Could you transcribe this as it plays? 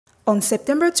On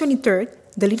September 23rd,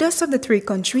 the leaders of the three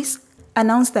countries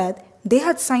announced that they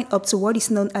had signed up to what is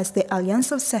known as the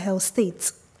Alliance of Sahel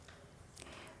States.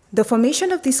 The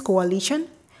formation of this coalition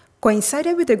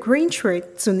coincided with a growing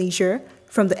threat to Niger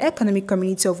from the Economic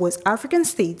Community of West African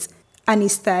States, and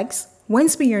its tags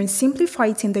went beyond simply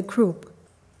fighting the group.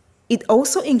 It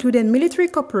also included military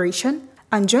cooperation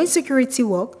and joint security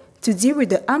work to deal with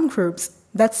the armed groups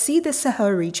that see the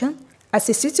Sahel region as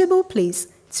a suitable place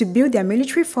to build their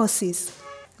military forces.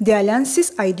 The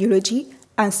Alliance's ideology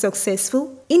and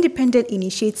successful, independent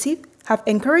initiative have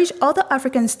encouraged other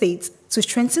African states to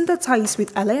strengthen the ties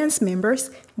with Alliance members,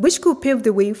 which could pave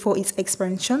the way for its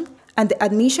expansion and the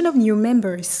admission of new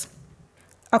members.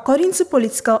 According to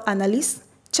political analysts,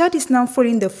 Chad is now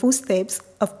following the footsteps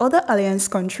of other Alliance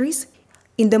countries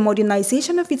in the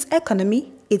modernization of its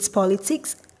economy, its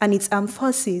politics, and its armed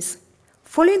forces.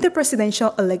 Following the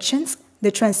presidential elections, the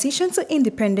transition to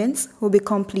independence will be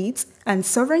complete and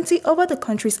sovereignty over the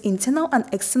country's internal and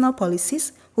external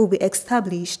policies will be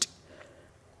established.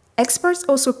 Experts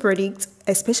also predict,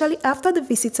 especially after the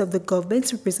visit of the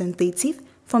government's representative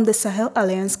from the Sahel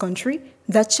Alliance country,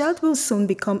 that Chad will soon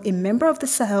become a member of the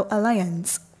Sahel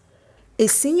Alliance. A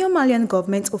senior Malian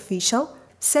government official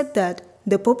said that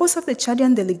the purpose of the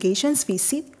Chadian delegation's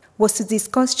visit was to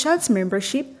discuss Chad's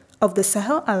membership of the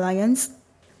Sahel Alliance,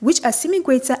 which Assimi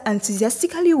Goïta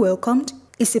enthusiastically welcomed,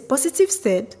 is a positive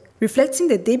step reflecting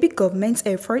the Déby government's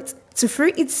efforts to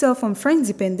free itself from French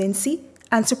dependency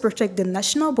and to protect the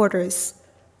national borders.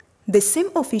 The same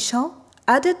official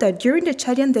added that during the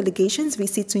Chadian delegation's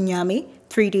visit to Niamey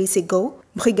 3 days ago,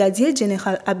 Brigadier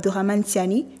General Abdourahmane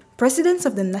Tiani, President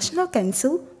of the National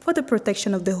Council for the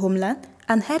Protection of the Homeland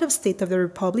and Head of State of the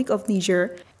Republic of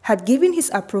Niger, had given his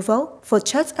approval for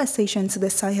Chad's accession to the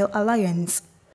Sahel Alliance.